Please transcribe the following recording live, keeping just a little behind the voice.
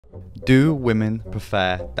Do women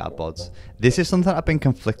prefer dad bods? This is something I've been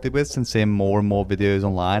conflicted with since seeing more and more videos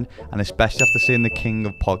online, and especially after seeing the king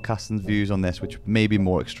of podcasting's views on this, which may be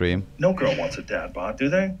more extreme. No girl wants a dad bod, do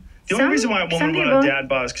they? The only reason why a woman wants a dad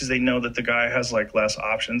bod is because they know that the guy has like less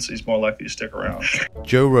options, so he's more likely to stick around.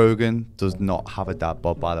 Joe Rogan does not have a dad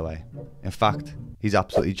bod, by the way. In fact, he's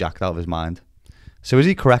absolutely jacked out of his mind. So is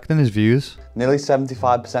he correct in his views? Nearly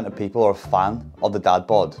 75% of people are a fan of the dad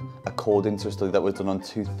bod, according to a study that was done on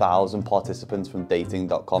 2,000 participants from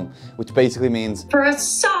dating.com, which basically means for a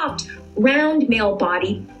soft, round male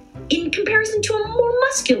body in comparison to a more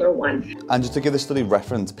muscular one. And just to give the study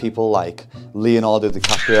reference, people like Leonardo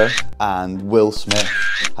DiCaprio and Will Smith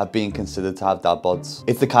have been considered to have dad bods.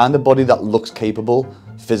 It's the kind of body that looks capable,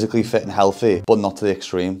 physically fit and healthy, but not to the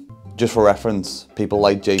extreme. Just for reference, people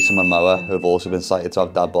like Jason Momoa, who have also been cited to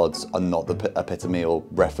have dad bods, are not the epitome or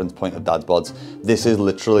reference point of dad bods. This is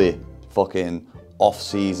literally fucking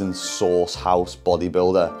off-season sauce house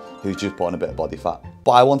bodybuilder who's just put on a bit of body fat.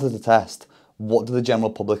 But I wanted to test, what do the general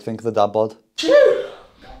public think of the dad bod?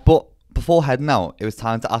 But before heading out, it was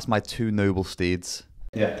time to ask my two noble steeds.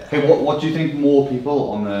 Yeah. Hey, what do you think more people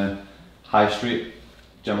on the high street,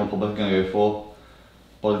 general public, are going to go for?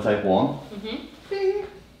 Body type 1? Mm-hmm.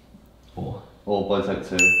 Or body type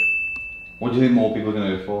 2? What do you think more people are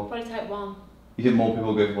going to go for? Body type 1. You think more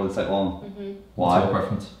people go for body type 1? Mm-hmm. Why? What's your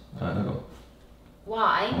preference?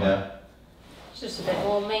 Why? Yeah. It's just a bit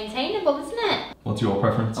more maintainable, isn't it? What's your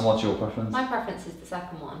preference? And what's your preference? My preference is the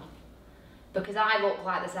second one. Because I look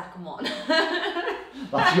like the second one.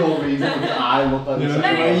 That's your reason, because I look like the The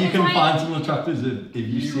second way one. you can find someone attractive is if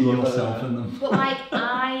you see yourself in them. But like,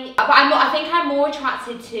 I think I'm more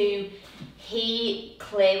attracted to, he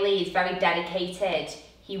clearly is very dedicated.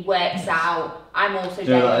 He works out. I'm also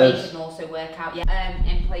dedicated and also work out. Yeah,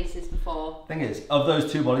 in places before. Thing is, of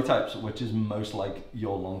those two body types, which is most like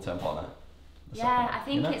your long-term partner? Yeah, I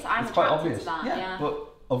think I'm it's attracted quite obvious. to that. Yeah. But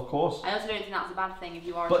of course. I also don't think that's a bad thing if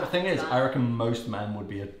you are. But the thing attracted is, to that. I reckon most men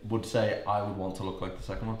would say I would want to look like the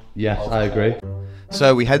second one. Yes, I agree.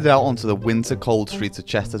 So we headed out onto the winter cold streets of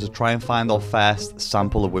Chester to try and find our first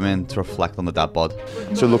sample of women to reflect on the dad bod.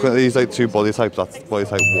 So looking at these like two body types, that's body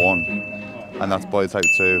type 1 and that's body type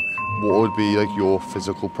 2. What would be like your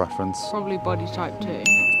physical preference? Probably body type 2.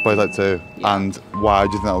 Body type 2. Yeah. And why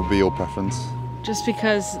do you think that would be your preference? Just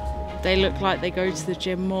because they look like they go to the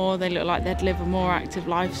gym more, they look like they'd live a more active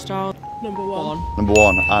lifestyle. Number one. Number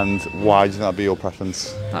 1. And why do you think that'd be your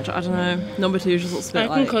preference? I don't know. Number 2 just looks a bit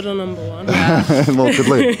I can cuddle number 1. Yeah. More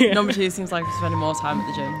cuddly. Number 2 seems like we're spending more time at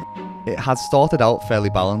the gym. It had started out fairly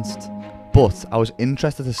balanced, but I was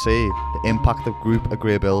interested to see the impact of group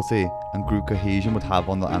agreeability and group cohesion would have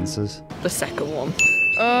on the answers. The second one.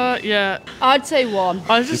 Yeah. I'd say 1.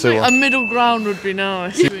 I just think a middle ground would be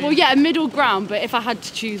nice. Well, yeah, a middle ground, but if I had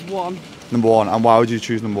to choose 1. Number 1, and why would you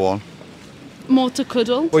choose number 1? More to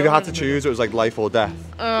cuddle. Well, if you had to choose, it was like life or death.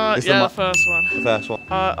 Yeah, the first one. The first one.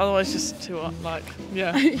 Otherwise, just too like,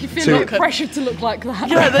 yeah. You feel like pressured to look like that.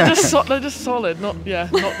 Yeah, they're just solid. Not.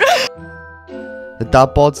 The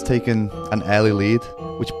dad bod's taken an early lead,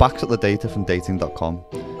 which backs up the data from dating.com.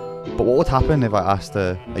 But what would happen if I asked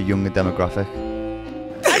a younger demographic?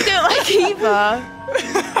 I don't like either.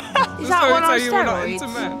 Is that one on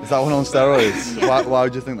steroids? Is that one on steroids? why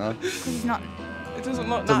would you think that? Because he's not. It doesn't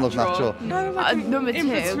look natural. No, number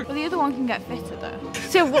 2. Well, the other one can get fitter though.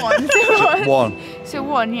 So 1. 1. So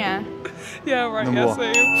 1, yeah. Yeah, right. Number 1.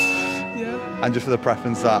 Same. Yeah. And just for the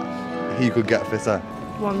preference that he could get fitter.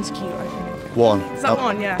 1's cute, I think. 1. Is that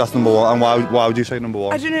 1? Yeah. That's number 1. And why would you say number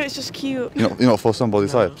 1? I don't know. It's just cute. You're not fussed on body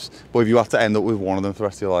types, but if you have to end up with one of them for the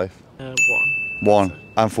rest of your life. 1. 1.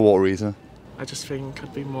 And for what reason? I just think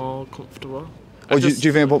I'd be more comfortable. Or do you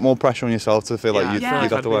think it put more pressure on yourself to feel like you'd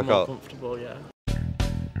have to work out? Comfortable, yeah.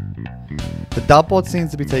 The dad bod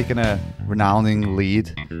seems to be taking a renowned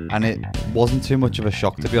lead, and it wasn't too much of a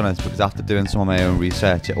shock, to be honest, because after doing some of my own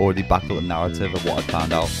research, it already backed up the narrative of what I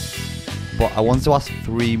found out. But I wanted to ask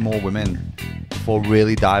 3 more women before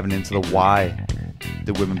really diving into the why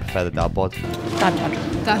the women prefer the dad bod. Dad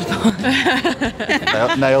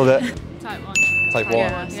bod. Nailed it. Type 1. Type 1.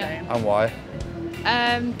 Yeah. And why?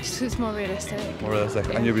 Just because it's more realistic. More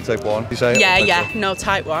realistic. And you'd be type 1? You say Yeah, no,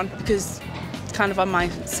 type 1, because it's kind of on my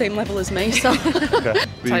same level as me, so. Okay.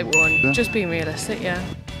 Type 1. Yeah. Just being realistic, yeah.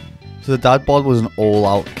 So the dad bod was an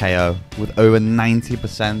all-out KO, with over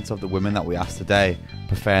 90% of the women that we asked today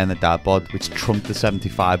preferring the dad bod, which trumped the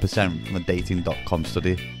 75% from the dating.com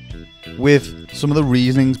study. With some of the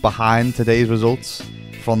reasonings behind today's results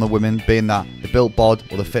from the women being that the built bod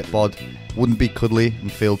or the fit bod wouldn't be cuddly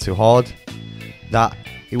and feel too hard, that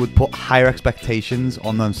it would put higher expectations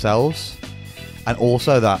on themselves, and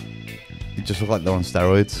also that it just look like they're on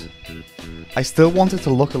steroids. I still wanted to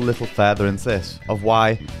look a little further into this, of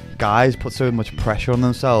why guys put so much pressure on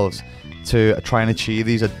themselves to try and achieve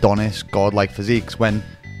these Adonis godlike physiques when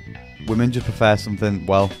women just prefer something,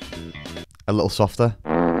 well, a little softer.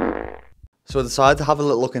 So I decided to have a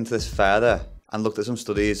little look into this further and looked at some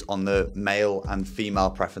studies on the male and female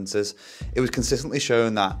preferences. It was consistently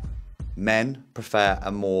shown that men prefer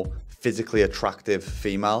a more physically attractive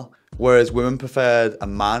female, whereas women preferred a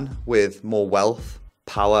man with more wealth,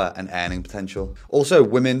 power and earning potential. Also,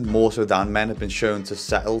 women more so than men have been shown to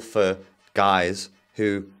settle for guys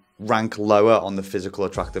who rank lower on the physical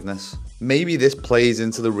attractiveness. Maybe this plays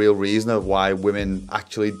into the real reason of why women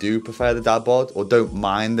actually do prefer the dad bod or don't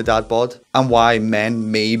mind the dad bod, and why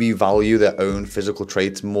men maybe value their own physical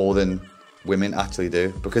traits more than women actually do,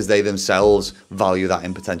 because they themselves value that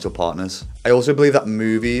in potential partners. I also believe that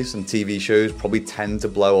movies and TV shows probably tend to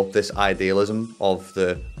blow up this idealism of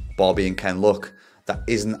the Barbie and Ken look that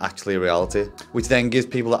isn't actually a reality, which then gives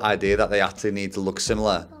people the idea that they actually need to look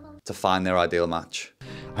similar to find their ideal match.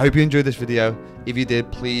 I hope you enjoyed this video. If you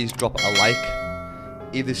did, please drop a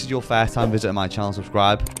like. If this is your first time visiting my channel,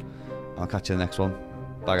 subscribe. I'll catch you in the next one.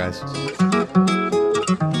 Bye guys.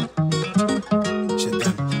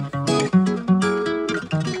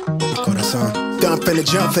 Don't finna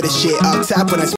jump for the shit up top when I